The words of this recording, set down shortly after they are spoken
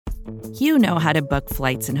You know how to book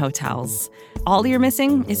flights and hotels. All you're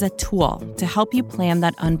missing is a tool to help you plan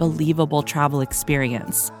that unbelievable travel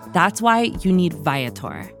experience. That's why you need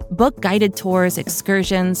Viator. Book guided tours,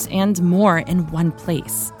 excursions, and more in one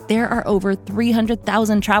place. There are over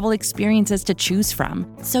 300,000 travel experiences to choose from,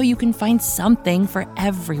 so you can find something for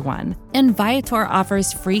everyone. And Viator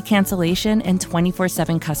offers free cancellation and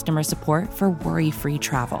 24/7 customer support for worry-free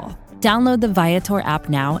travel. Download the Viator app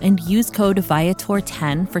now and use code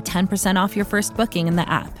Viator10 for 10% off your first booking in the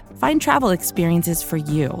app. Find travel experiences for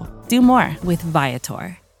you. Do more with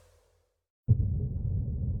Viator.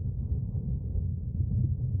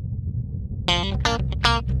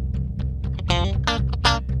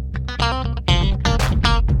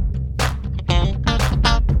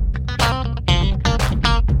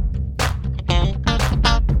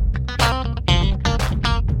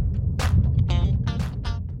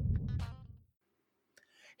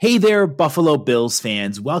 Hey there, Buffalo Bills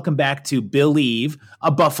fans. Welcome back to Believe, a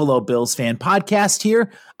Buffalo Bills fan podcast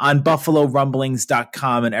here on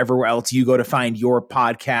BuffaloRumblings.com and everywhere else you go to find your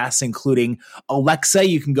podcasts, including Alexa.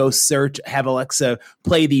 You can go have Alexa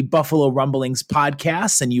play the Buffalo Rumblings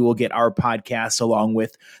podcast, and you will get our podcast along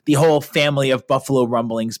with the whole family of Buffalo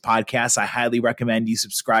Rumblings podcasts. I highly recommend you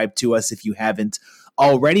subscribe to us if you haven't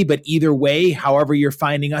already, but either way, however you're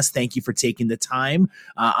finding us, thank you for taking the time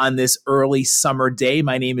on this early summer day.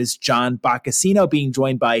 My name is John Boccacino, being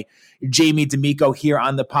joined by Jamie D'Amico here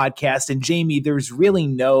on the podcast. And Jamie, there's really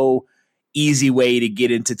no easy way to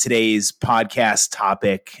get into today's podcast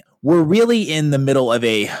topic. We're really in the middle of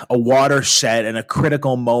a watershed and a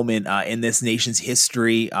critical moment in this nation's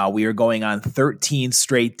history. We are going on 13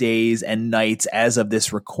 straight days and nights as of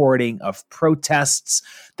this recording of protests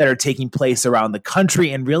that are taking place around the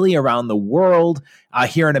country and really around the world.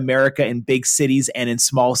 Here in America, in big cities and in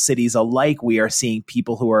small cities alike, we are seeing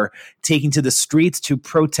people who are taking to the streets to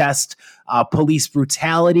protest police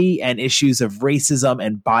brutality and issues of racism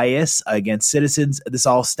and bias against citizens. This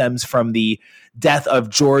all stems from the death of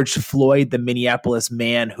George Floyd, the Minneapolis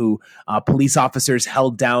man who police officers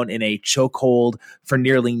held down in a chokehold for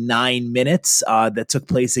nearly 9 minutes. That took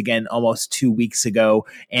place again almost 2 weeks ago.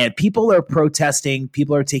 And people are protesting,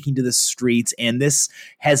 people are taking to the streets, and this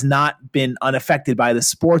has not been unaffected by the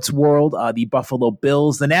sports world. The Buffalo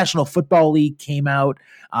Bills, the National Football League came out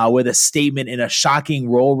with a statement in a shocking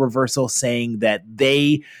role reversal saying that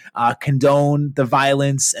they condone the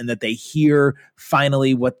violence and that they hear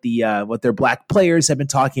finally what their black players have been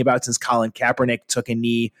talking about since Colin Kaepernick took a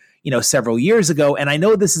knee, several years ago. And I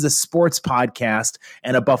know this is a sports podcast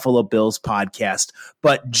and a Buffalo Bills podcast,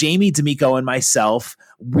 but Jamie D'Amico and myself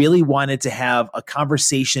really wanted to have a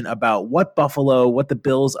conversation about what the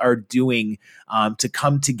Bills are doing to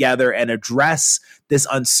come together and address this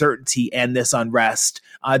uncertainty and this unrest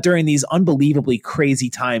during these unbelievably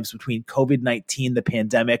crazy times between COVID-19, the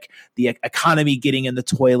pandemic, the economy getting in the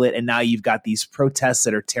toilet, and now you've got these protests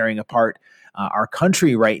that are tearing apart our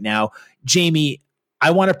country right now. Jamie,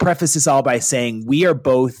 I want to preface this all by saying we are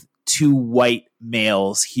both two white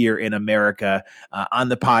males here in America. On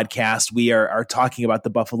the podcast, we are talking about the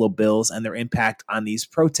Buffalo Bills and their impact on these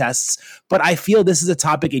protests. But I feel this is a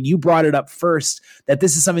topic, and you brought it up first, that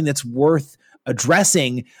this is something that's worth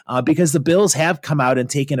addressing because the Bills have come out and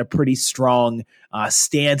taken a pretty strong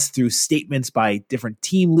stance through statements by different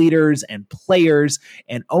team leaders and players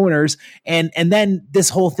and owners. And then this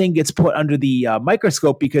whole thing gets put under the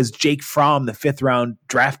microscope because Jake Fromm, the 5th round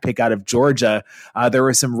draft pick out of Georgia, there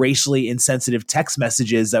were some racially insensitive text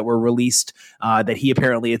messages that were released that he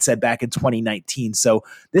apparently had said back in 2019. So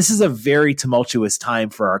this is a very tumultuous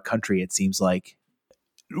time for our country, it seems like.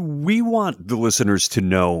 We want the listeners to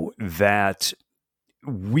know that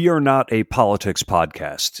we are not a politics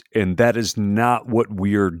podcast, and that is not what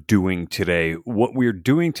we're doing today. What we're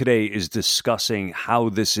doing today is discussing how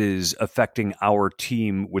this is affecting our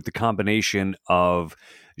team with the combination of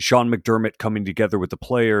Sean McDermott coming together with the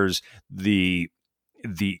players, the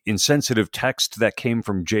insensitive text that came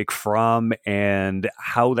from Jake Fromm, and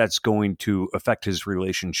how that's going to affect his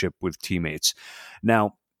relationship with teammates.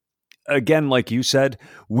 Now, again, like you said,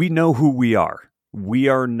 we know who we are. We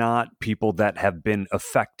are not people that have been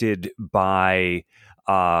affected by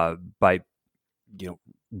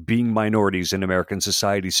being minorities in American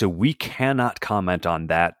society. So we cannot comment on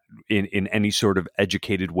that in any sort of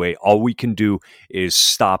educated way. All we can do is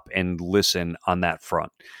stop and listen on that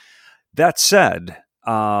front. That said,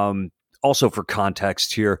 also for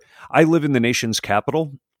context here, I live in the nation's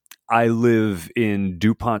capital. I live in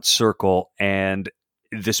DuPont Circle, and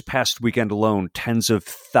this past weekend alone, tens of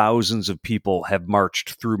thousands of people have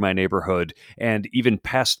marched through my neighborhood and even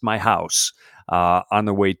past my house on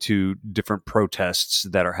their way to different protests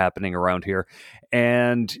that are happening around here.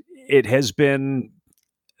 And it has been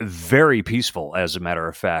very peaceful, as a matter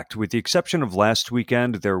of fact. With the exception of last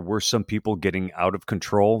weekend, there were some people getting out of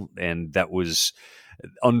control, and that was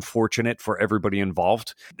unfortunate for everybody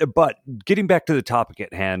involved. But getting back to the topic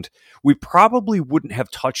at hand, we probably wouldn't have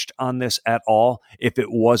touched on this at all if it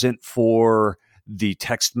wasn't for the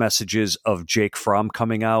text messages of Jake Fromm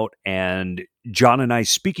coming out and John and I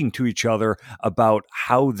speaking to each other about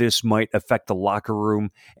how this might affect the locker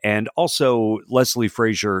room, and also Leslie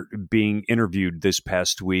Frazier being interviewed this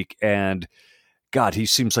past week. And God, he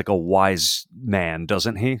seems like a wise man,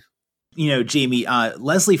 doesn't he? You know, Jamie,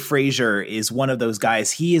 Leslie Frazier is one of those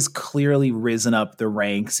guys. He has clearly risen up the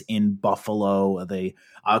ranks in Buffalo, the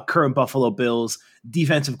current Buffalo Bills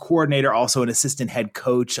defensive coordinator, also an assistant head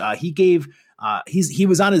coach. He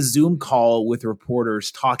was on a Zoom call with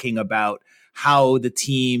reporters talking about how the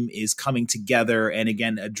team is coming together and,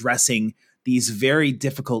 again, addressing these very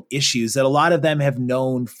difficult issues that a lot of them have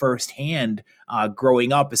known firsthand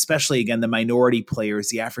growing up, especially, again, the minority players,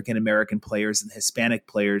 the African-American players and the Hispanic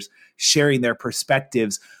players sharing their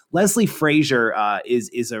perspectives. Leslie Frazier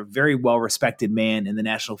is a very well-respected man in the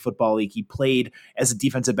National Football League. He played as a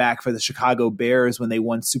defensive back for the Chicago Bears when they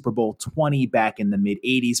won Super Bowl 20 back in the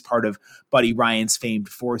mid-'80s, part of Buddy Ryan's famed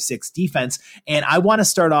 4-6 defense. And I want to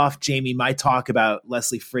start off, Jamie, my talk about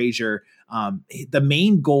Leslie Frazier. The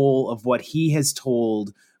main goal of what he has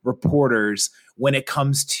told reporters when it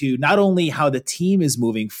comes to not only how the team is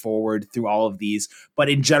moving forward through all of these, but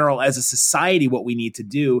in general, as a society, what we need to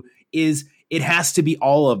do is it has to be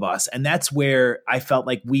all of us. And that's where I felt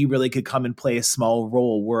like we really could come and play a small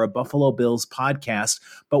role. We're a Buffalo Bills podcast,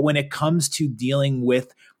 but when it comes to dealing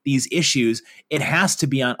with these issues, it has to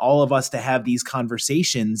be on all of us to have these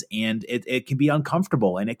conversations, and it can be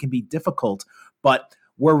uncomfortable and it can be difficult, but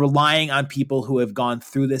we're relying on people who have gone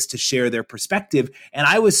through this to share their perspective. And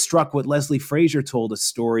I was struck what Leslie Frazier told a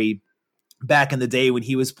story back in the day when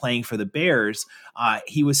he was playing for the Bears.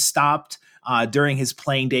 He was stopped during his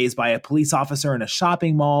playing days by a police officer in a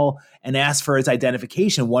shopping mall and asked for his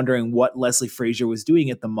identification, wondering what Leslie Frazier was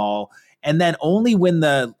doing at the mall. And then only when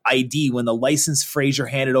the license Frazier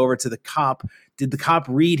handed over to the cop, did the cop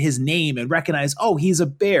read his name and recognize, oh, he's a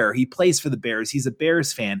Bear. He plays for the Bears. He's a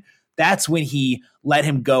Bears fan. That's when he let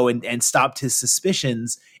him go and stopped his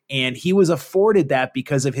suspicions. And he was afforded that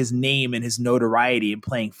because of his name and his notoriety in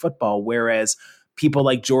playing football, whereas people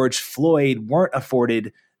like George Floyd weren't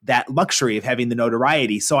afforded that luxury of having the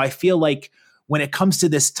notoriety. So I feel like when it comes to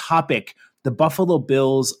this topic, the Buffalo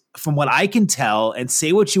Bills, from what I can tell, and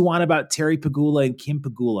say what you want about Terry Pegula and Kim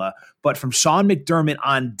Pegula, but from Sean McDermott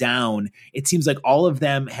on down, it seems like all of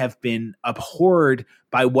them have been abhorred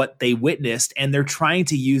by what they witnessed, and they're trying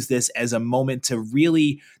to use this as a moment to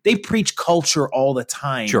really, they preach culture all the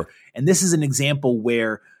time. Sure. And this is an example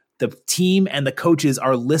where the team and the coaches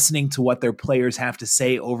are listening to what their players have to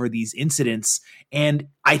say over these incidents. And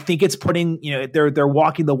I think it's putting, they're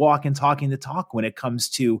walking the walk and talking the talk when it comes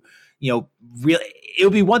to, really, it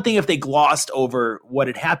would be one thing if they glossed over what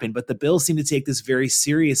had happened, but the Bills seem to take this very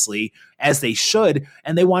seriously, as they should.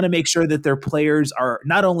 And they want to make sure that their players are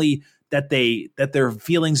not only that their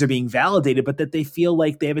feelings are being validated, but that they feel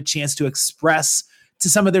like they have a chance to express to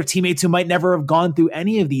some of their teammates who might never have gone through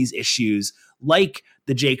any of these issues, like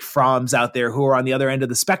the Jake Fromms out there who are on the other end of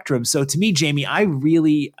the spectrum. So to me, Jamie, I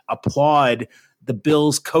really applaud the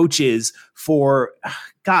Bills coaches for,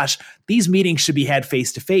 these meetings should be had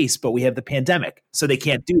face to face, but we have the pandemic, so they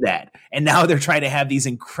can't do that. And now they're trying to have these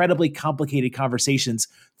incredibly complicated conversations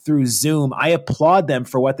through Zoom. I applaud them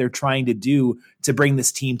for what they're trying to do to bring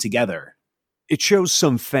this team together. It shows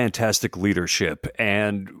some fantastic leadership.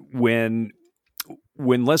 And when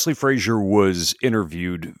Leslie Frazier was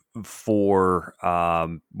interviewed for,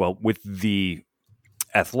 with The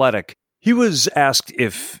Athletic, he was asked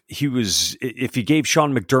if he gave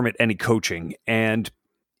Sean McDermott any coaching, and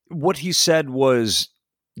what he said was,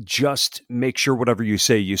 just make sure whatever you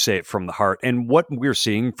say it from the heart. And what we're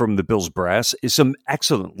seeing from the Bills brass is some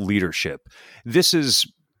excellent leadership. This is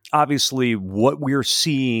obviously what we're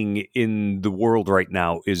seeing in the world right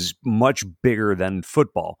now is much bigger than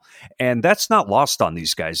football. And that's not lost on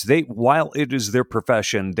these guys. While it is their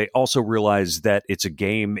profession, they also realize that it's a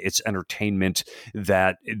game, it's entertainment,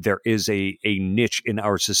 that there is a niche in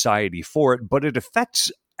our society for it, but it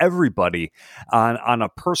affects everybody on a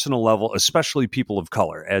personal level, especially people of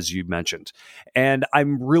color, as you mentioned. And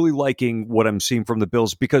I'm really liking what I'm seeing from the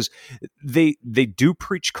Bills because they do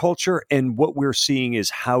preach culture, and what we're seeing is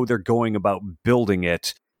how they're going about building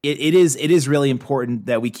it. It is really important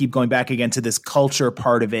that we keep going back again to this culture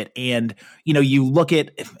part of it. And, you look at,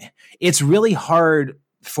 it's really hard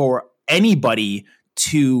for anybody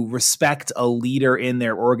to respect a leader in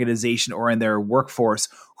their organization or in their workforce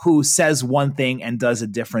who says one thing and does a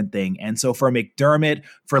different thing. And so for McDermott,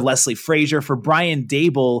 for Leslie Frazier, for Brian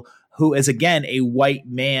Daboll, who is, again, a white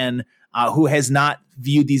man who has not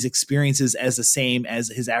viewed these experiences as the same as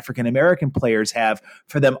his African-American players have,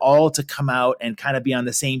 for them all to come out and kind of be on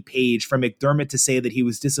the same page, for McDermott to say that he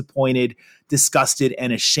was disappointed, disgusted,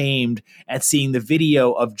 and ashamed at seeing the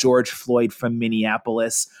video of George Floyd from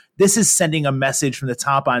Minneapolis. This is sending a message from the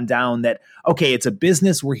top on down that, okay, it's a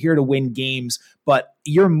business, we're here to win games, but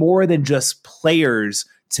you're more than just players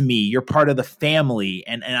to me. You're part of the family.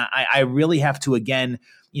 And I really have to, again,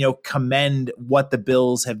 commend what the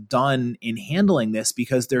Bills have done in handling this,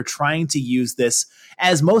 because they're trying to use this,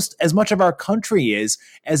 as much of our country is,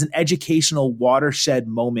 as an educational watershed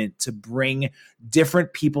moment to bring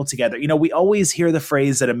different people together. We always hear the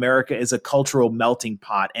phrase that America is a cultural melting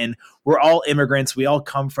pot, and we're all immigrants. We all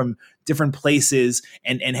come from different places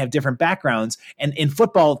and have different backgrounds. And in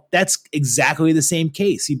football, that's exactly the same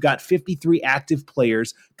case. You've got 53 active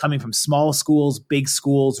players coming from small schools, big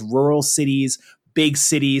schools, rural cities, big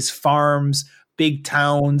cities, farms, big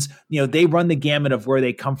towns. They run the gamut of where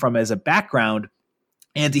they come from as a background.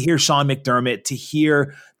 And to hear Sean McDermott, to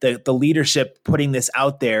hear the leadership putting this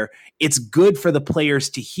out there, it's good for the players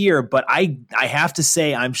to hear. But I have to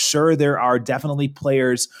say, I'm sure there are definitely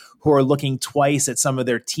players who are looking twice at some of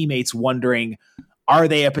their teammates, wondering, are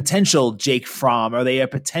they a potential Jake Fromm? Are they a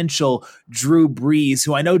potential Drew Brees?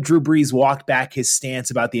 Who, I know Drew Brees walked back his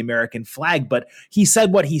stance about the American flag, but he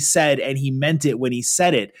said what he said, and he meant it when he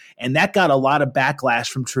said it. And that got a lot of backlash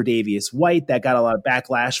from Tre'Davious White. That got a lot of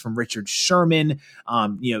backlash from Richard Sherman,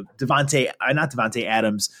 not Devontae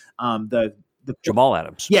Adams, Jamal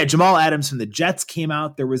Adams. Yeah, Jamal Adams from the Jets came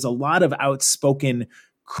out. There was a lot of outspoken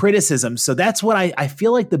criticism. So that's what I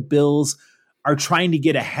feel like the Bills are trying to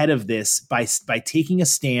get ahead of this by taking a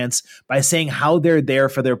stance, by saying how they're there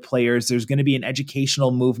for their players. There's going to be an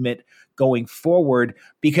educational movement going forward,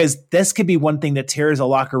 because this could be one thing that tears a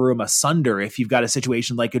locker room asunder if you've got a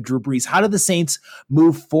situation like a Drew Brees. How do the Saints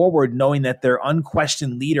move forward knowing that their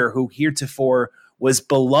unquestioned leader, who heretofore was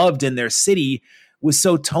beloved in their city, was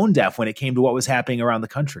so tone deaf when it came to what was happening around the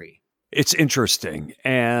country? It's interesting.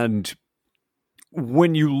 And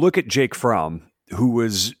when you look at Jake Fromm, who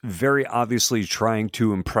was very obviously trying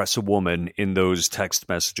to impress a woman in those text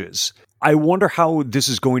messages, I wonder how this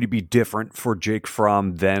is going to be different for Jake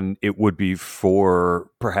Fromm than it would be for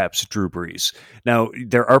perhaps Drew Brees. Now,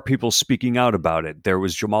 there are people speaking out about it. There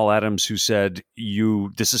was Jamal Adams who said,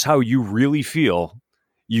 this is how you really feel.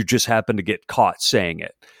 You just happen to get caught saying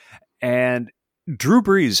it. And Drew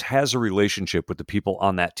Brees has a relationship with the people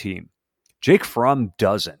on that team. Jake Fromm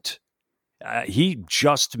doesn't. He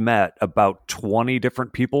just met about 20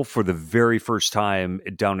 different people for the very first time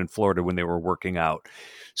down in Florida when they were working out.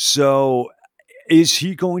 So is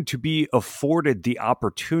he going to be afforded the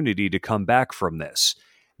opportunity to come back from this?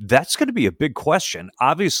 That's going to be a big question.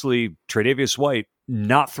 Obviously, Tre'Davious White,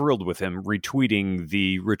 not thrilled with him retweeting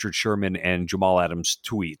the Richard Sherman and Jamal Adams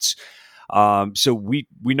tweets. So we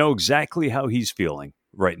know exactly how he's feeling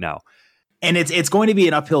right now. And it's going to be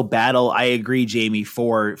an uphill battle. I agree, Jamie,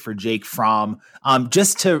 for Jake Fromm.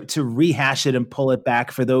 Just to rehash it and pull it back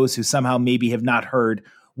for those who somehow maybe have not heard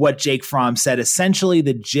what Jake Fromm said. Essentially,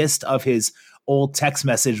 the gist of his old text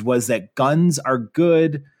message was that guns are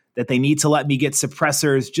good, that they need to let me get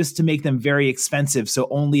suppressors just to make them very expensive so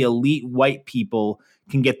only elite white people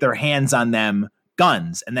can get their hands on them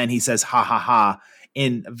guns. And then he says, ha, ha, ha,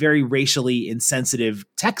 in very racially insensitive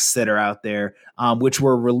texts that are out there, which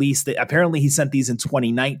were released. Apparently he sent these in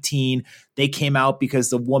 2019. They came out because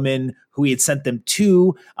the woman who he had sent them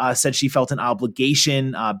to said she felt an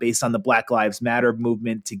obligation based on the Black Lives Matter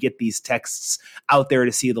movement to get these texts out there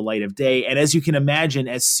to see the light of day. And as you can imagine,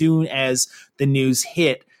 as soon as the news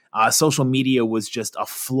hit, social media was just a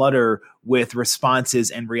flutter with responses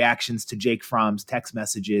and reactions to Jake Fromm's text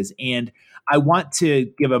messages. And I want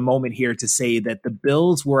to give a moment here to say that the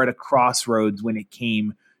Bills were at a crossroads when it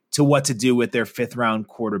came to what to do with their fifth round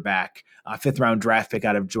draft pick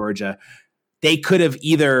out of Georgia. They could have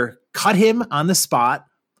either cut him on the spot,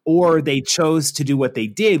 or they chose to do what they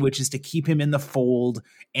did, which is to keep him in the fold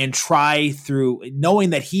and try, through knowing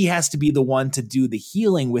that he has to be the one to do the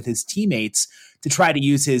healing with his teammates, to try to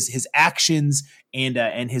use his actions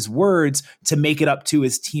and his words to make it up to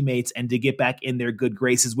his teammates and to get back in their good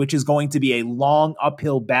graces, which is going to be a long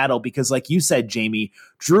uphill battle because, like you said, Jamie,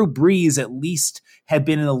 Drew Brees at least had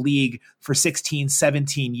been in the league for 16,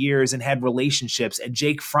 17 years and had relationships, and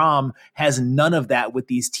Jake Fromm has none of that with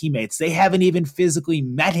these teammates. They haven't even physically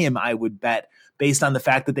met him, I would bet, based on the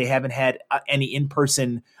fact that they haven't had any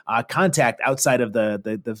in-person contact outside of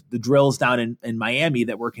the drills down in Miami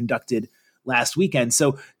that were conducted last weekend.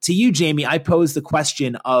 So to you, Jamie, I posed the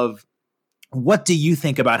question of, what do you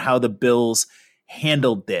think about how the Bills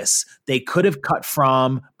handled this? They could have cut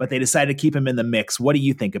Fromm, but they decided to keep him in the mix. What do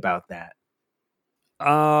you think about that?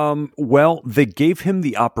 Well, they gave him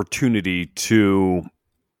the opportunity to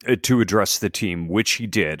address the team, which he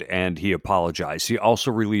did, and he apologized. He also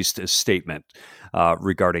released a statement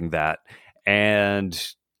regarding that, and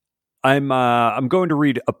I'm going to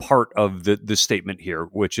read a part of the statement here,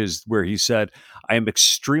 which is where he said, "I am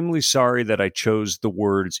extremely sorry that I chose the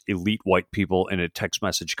words elite white people in a text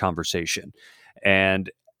message conversation," and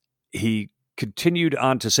he continued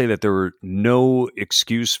on to say that there were no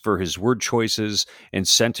excuse for his word choices and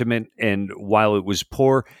sentiment, and while it was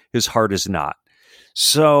poor, his heart is not.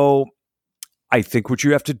 So I think what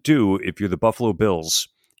you have to do if you're the Buffalo Bills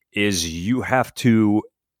is you have to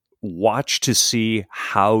watch to see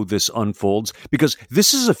how this unfolds, because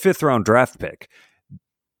this is a 5th round draft pick.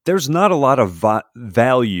 There's not a lot of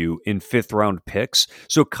value in 5th round picks,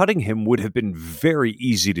 so cutting him would have been very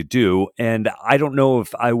easy to do, and I don't know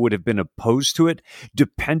if I would have been opposed to it,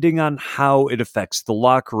 depending on how it affects the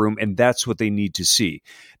locker room, and that's what they need to see.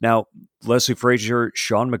 Now, Leslie Frazier,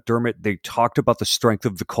 Sean McDermott, they talked about the strength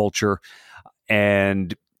of the culture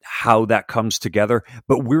and how that comes together,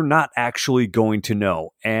 but we're not actually going to know.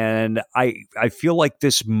 And I feel like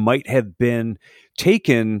this might have been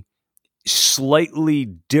taken slightly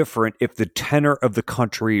different if the tenor of the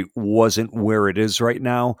country wasn't where it is right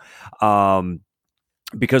now.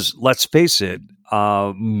 Because let's face it,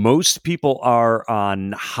 most people are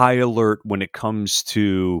on high alert when it comes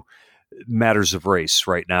to matters of race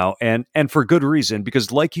right now. And for good reason,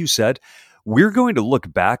 because like you said, we're going to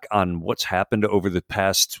look back on what's happened over the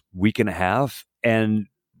past week and a half, and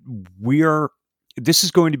this is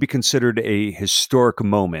going to be considered a historic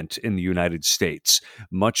moment in the United States,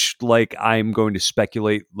 much like I'm going to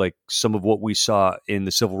speculate like some of what we saw in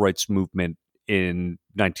the civil rights movement in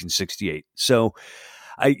 1968. So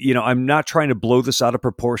I'm not trying to blow this out of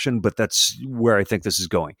proportion, but that's where I think this is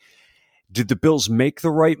going. Did the Bills make the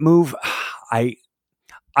right move?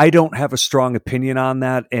 I don't have a strong opinion on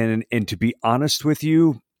that. And to be honest with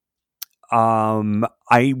you,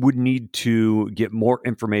 I would need to get more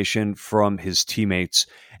information from his teammates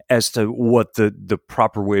as to what the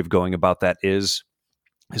proper way of going about that is.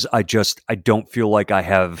 Because I don't feel like I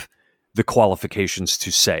have the qualifications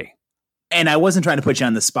to say. And I wasn't trying to put you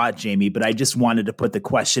on the spot, Jamie, but I just wanted to put the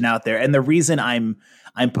question out there. And the reason I'm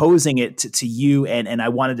posing it to you, and I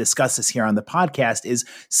want to discuss this here on the podcast, is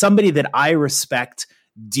somebody that I respect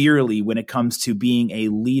dearly when it comes to being a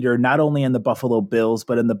leader, not only in the Buffalo Bills,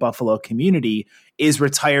 but in the Buffalo community, is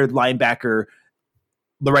retired linebacker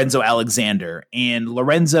Lorenzo Alexander. And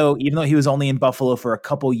Lorenzo, even though he was only in Buffalo for a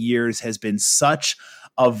couple years, has been such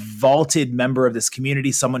a vaulted member of this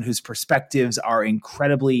community, someone whose perspectives are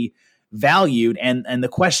incredibly valued. And the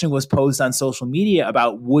question was posed on social media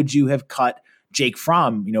about, would you have cut Jake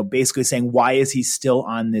Fromm, basically saying, why is he still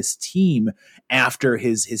on this team after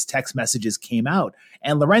his text messages came out?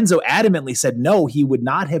 And Lorenzo adamantly said, no, he would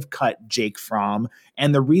not have cut Jake Fromm.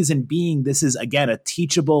 And the reason being, this is, again, a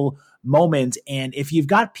teachable moment. And if you've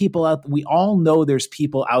got people out, we all know there's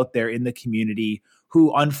people out there in the community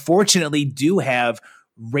who unfortunately do have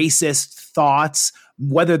racist thoughts,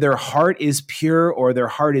 whether their heart is pure or their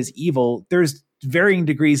heart is evil. There's varying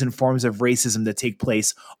degrees and forms of racism that take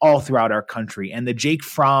place all throughout our country. And the Jake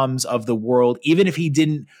Fromms of the world, even if he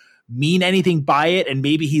didn't mean anything by it, and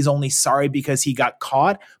maybe he's only sorry because he got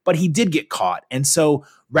caught, but he did get caught. And so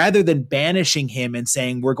rather than banishing him and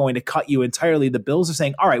saying, we're going to cut you entirely, the Bills are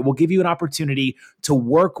saying, all right, we'll give you an opportunity to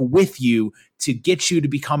work with you to get you to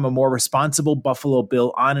become a more responsible Buffalo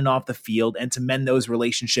Bill on and off the field, and to mend those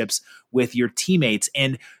relationships with your teammates.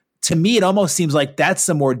 And to me, it almost seems like that's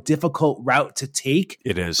the more difficult route to take.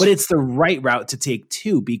 It is. But it's the right route to take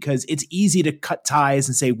too, because it's easy to cut ties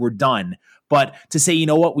and say, we're done. But to say, you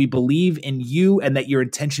know what, we believe in you and that your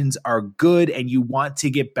intentions are good and you want to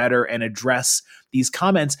get better and address these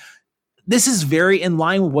comments. This is very in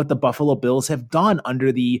line with what the Buffalo Bills have done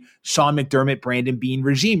under the Sean McDermott, Brandon Beane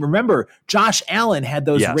regime. Remember, Josh Allen had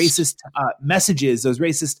those racist messages, those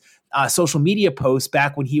racist social media posts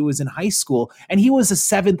back when he was in high school, and he was a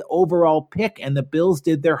 7th overall pick, and the Bills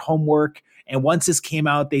did their homework. And once this came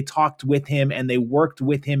out, they talked with him and they worked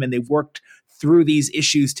with him and they worked through these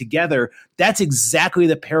issues together. That's exactly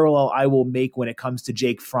the parallel I will make when it comes to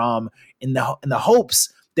Jake Fromm, in the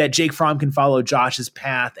hopes that Jake Fromm can follow Josh's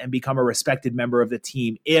path and become a respected member of the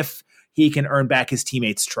team if he can earn back his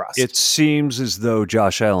teammates' trust. It seems as though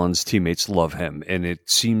Josh Allen's teammates love him, and it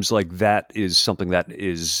seems like that is something that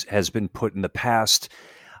has been put in the past.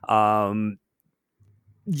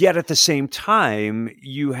 Yet at the same time,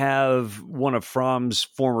 you have one of Fromm's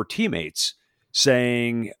former teammates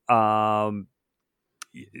saying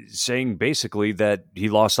basically that he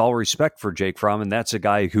lost all respect for Jake Fromm, and that's a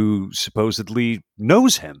guy who supposedly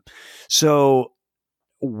knows him. So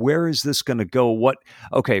where is this going to go?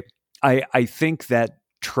 I think that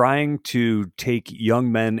trying to take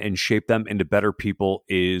young men and shape them into better people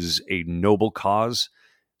is a noble cause.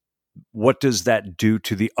 What does that do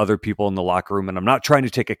to the other people in the locker room? And I'm not trying to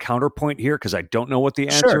take a counterpoint here because I don't know what the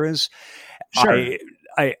answer is. Sure.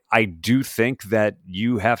 I do think that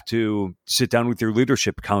you have to sit down with your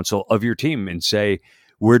leadership council of your team and say,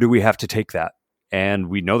 where do we have to take that? And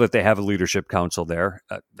we know that they have a leadership council there.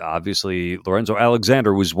 Obviously, Lorenzo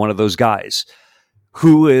Alexander was one of those guys.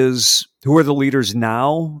 Who are the leaders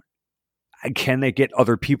now? Can they get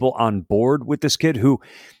other people on board with this kid who,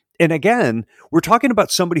 and again, we're talking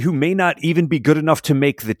about somebody who may not even be good enough to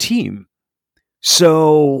make the team.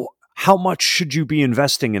 So how much should you be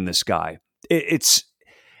investing in this guy?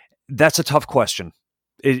 That's a tough question.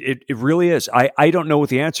 It really is. I don't know what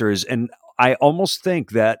the answer is. And I almost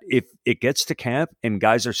think that if it gets to camp and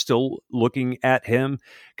guys are still looking at him,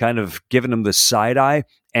 kind of giving him the side eye,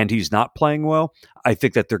 and he's not playing well, I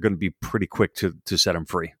think that they're going to be pretty quick to set him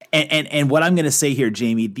free. And what I'm going to say here,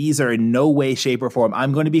 Jamie, these are in no way, shape, or form.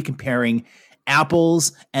 I'm going to be comparing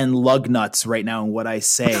apples and lug nuts right now in what I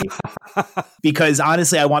say, because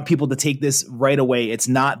honestly, I want people to take this right away.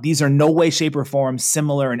 These are no way, shape, or form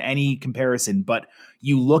similar in any comparison, but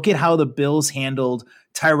you look at how the Bills handled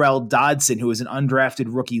Tyrel Dodson, who was an undrafted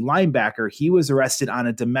rookie linebacker. He was arrested on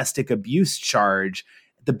a domestic abuse charge.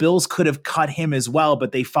 The Bills could have cut him as well,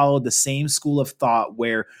 but they followed the same school of thought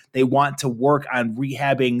where they want to work on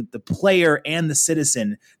rehabbing the player and the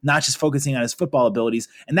citizen, not just focusing on his football abilities.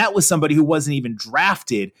 And that was somebody who wasn't even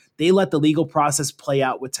drafted. They let the legal process play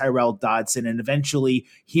out with Tyrel Dodson, and eventually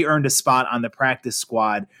he earned a spot on the practice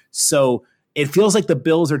squad. So it feels like the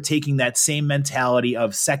Bills are taking that same mentality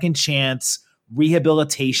of second chance,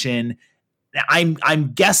 rehabilitation.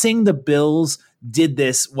 I'm guessing the Bills did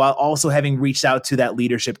this while also having reached out to that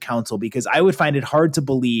leadership council, because I would find it hard to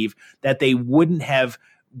believe that they wouldn't have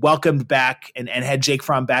welcomed back and had Jake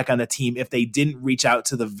Fromm back on the team if they didn't reach out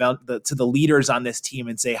to the leaders on this team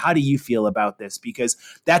and say, how do you feel about this? Because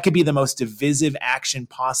that could be the most divisive action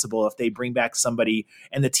possible if they bring back somebody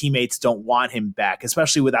and the teammates don't want him back,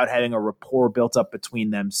 especially without having a rapport built up between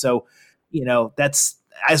them. So,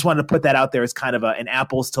 I just wanted to put that out there as kind of an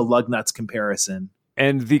apples to lug nuts comparison.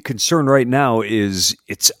 And the concern right now is,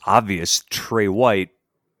 it's obvious Trey White,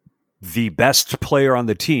 the best player on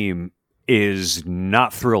the team, is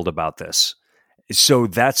not thrilled about this. So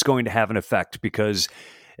that's going to have an effect, because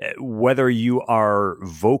whether you are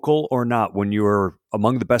vocal or not, when you're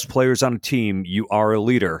among the best players on a team, you are a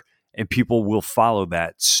leader and people will follow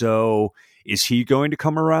that. So is he going to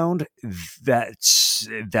come around? That's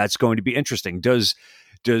going to be interesting.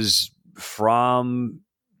 Does Fromm,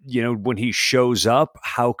 when he shows up,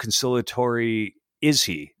 how conciliatory is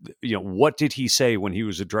he? What did he say when he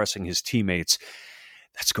was addressing his teammates?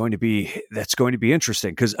 That's going to be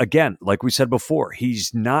interesting, because again, like we said before,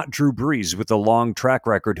 he's not Drew Brees with a long track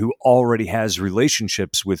record who already has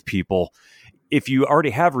relationships with people. If you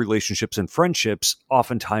already have relationships and friendships,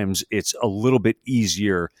 oftentimes it's a little bit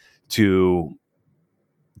easier to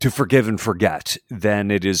forgive and forget than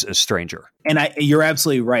it is a stranger. And you're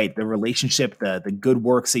absolutely right. The relationship, the good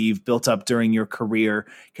works that you've built up during your career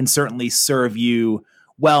can certainly serve you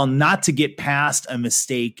well, not to get past a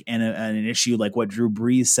mistake and an issue like what Drew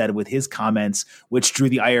Brees said with his comments, which drew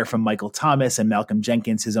the ire from Michael Thomas and Malcolm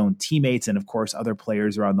Jenkins, his own teammates, and of course other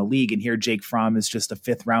players around the league. And here Jake Fromm is just a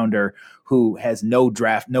fifth rounder who has no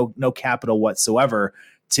draft, no capital whatsoever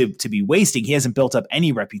to be wasting. He hasn't built up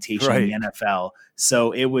any reputation in the NFL.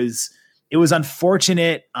 So it was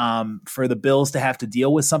unfortunate for the Bills to have to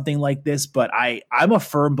deal with something like this, but I'm a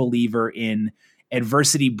firm believer in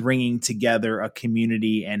adversity bringing together a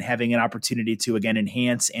community and having an opportunity to, again,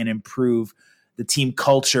 enhance and improve the team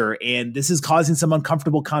culture. And this is causing some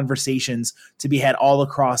uncomfortable conversations to be had all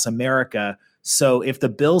across America. So if the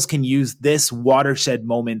Bills can use this watershed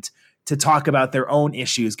moment to talk about their own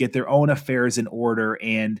issues, get their own affairs in order,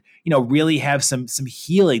 and, really have some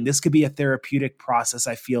healing, this could be a therapeutic process,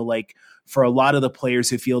 I feel like, for a lot of the players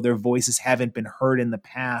who feel their voices haven't been heard in the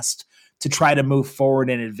past, to try to move forward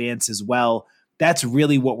and advance as well. That's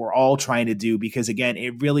really what we're all trying to do, because again,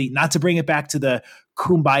 it really, not to bring it back to the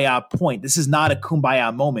kumbaya point, this is not a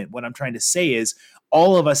kumbaya moment. What I'm trying to say is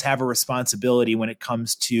all of us have a responsibility when it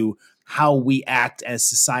comes to how we act as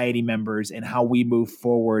society members and how we move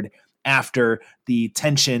forward after the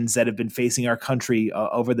tensions that have been facing our country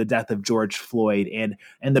over the death of George Floyd. And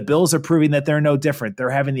the Bills are proving that they're no different. They're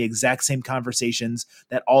having the exact same conversations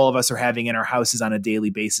that all of us are having in our houses on a daily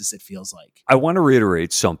basis, it feels like. I want to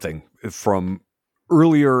reiterate something from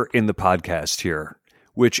earlier in the podcast here,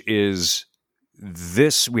 which is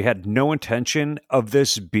this: we had no intention of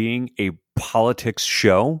this being a politics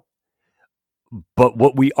show, but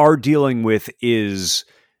what we are dealing with is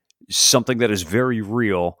something that is very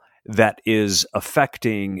real, that is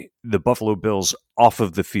affecting the Buffalo Bills off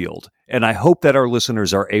of the field. And I hope that our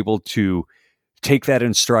listeners are able to take that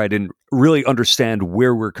in stride and really understand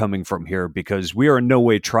where we're coming from here, because we are in no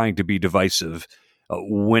way trying to be divisive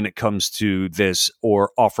when it comes to this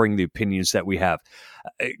or offering the opinions that we have.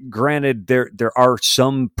 Granted, there are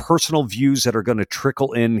some personal views that are going to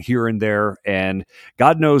trickle in here and there, and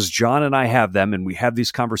God knows John and I have them, and we have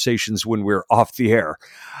these conversations when we're off the air.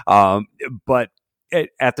 But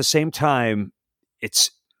at the same time,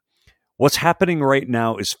 it's what's happening right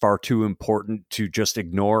now is far too important to just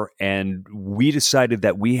ignore, and we decided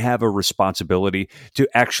that we have a responsibility to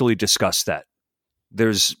actually discuss that.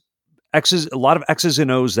 There's a lot of X's and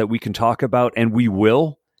O's that we can talk about, and we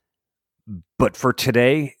will. But for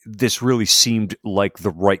today, this really seemed like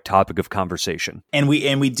the right topic of conversation. And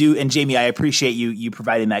we do. And Jamie, I appreciate you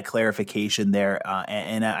providing that clarification there.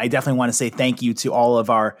 And I definitely want to say thank you to all of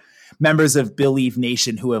our members of Believe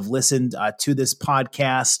Nation who have listened to this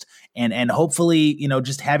podcast, and hopefully,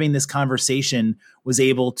 just having this conversation was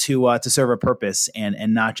able to serve a purpose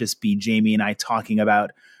and not just be Jamie and I talking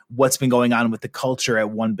about what's been going on with the culture at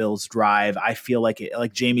One Bills Drive. I feel like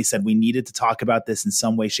Jamie said, we needed to talk about this in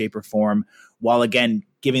some way, shape, or form, while again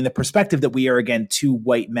giving the perspective that we are again two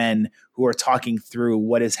white men who are talking through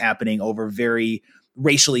what is happening over very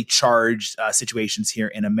racially charged situations here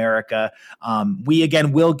in America. We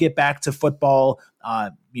again will get back to football,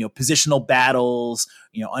 positional battles,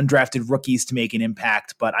 undrafted rookies to make an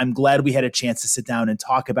impact. But I'm glad we had a chance to sit down and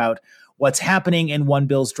talk about what's happening in One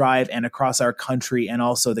Bills Drive and across our country, and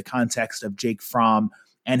also the context of Jake Fromm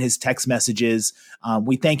and his text messages.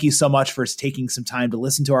 We thank you so much for taking some time to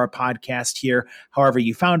listen to our podcast here, however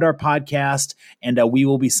you found our podcast, and we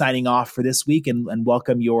will be signing off for this week and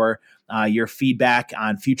welcome your feedback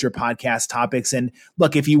on future podcast topics. And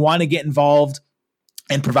look, if you want to get involved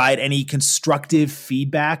and provide any constructive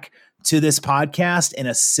feedback to this podcast in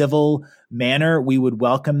a civil manner, we would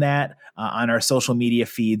welcome that on our social media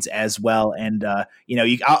feeds as well. And,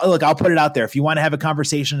 I'll put it out there. If you want to have a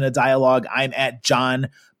conversation and a dialogue, I'm at John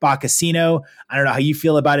Boccacino. I don't know how you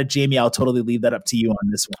feel about it, Jamie. I'll totally leave that up to you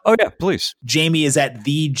on this one. Oh, yeah, please. Jamie is at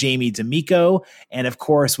the Jamie D'Amico. And of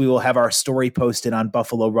course, we will have our story posted on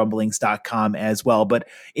BuffaloRumblings.com as well. But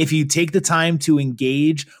if you take the time to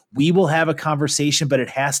engage, we will have a conversation, but it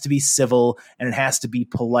has to be civil and it has to be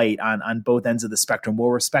polite on both ends of the spectrum. We'll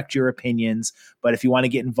respect your opinions, but if you want to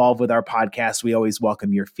get involved with our podcast, we always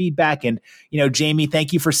welcome your feedback. And, Jamie,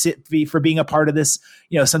 thank you for being a part of this,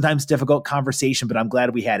 sometimes difficult conversation, but I'm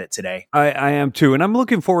glad we had it today. I am too. And I'm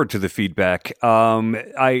looking forward to the feedback.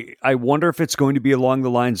 I wonder if it's going to be along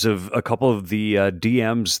the lines of a couple of the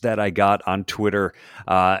DMs that I got on Twitter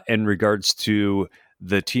in regards to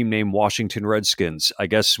the team name Washington Redskins. I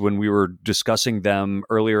guess when we were discussing them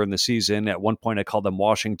earlier in the season, at one point I called them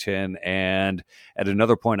Washington, and at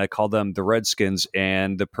another point I called them the Redskins.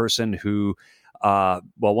 And the person who,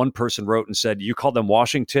 one person wrote and said, you called them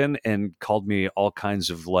Washington, and called me all kinds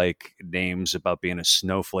of names about being a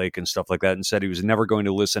snowflake and stuff like that, and said he was never going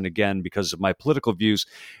to listen again because of my political views.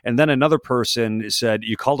 And then another person said,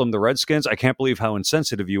 you called them the Redskins? I can't believe how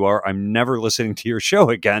insensitive you are. I'm never listening to your show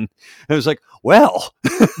again. And I was like, well,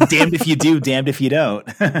 damned if you do, damned if you don't.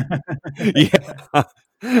 Yeah.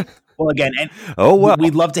 Well, again, and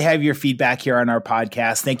we'd love to have your feedback here on our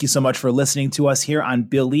podcast. Thank you so much for listening to us here on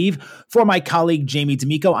Believe. For my colleague, Jamie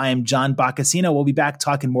D'Amico, I am John Boccacino. We'll be back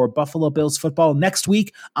talking more Buffalo Bills football next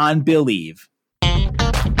week on Believe.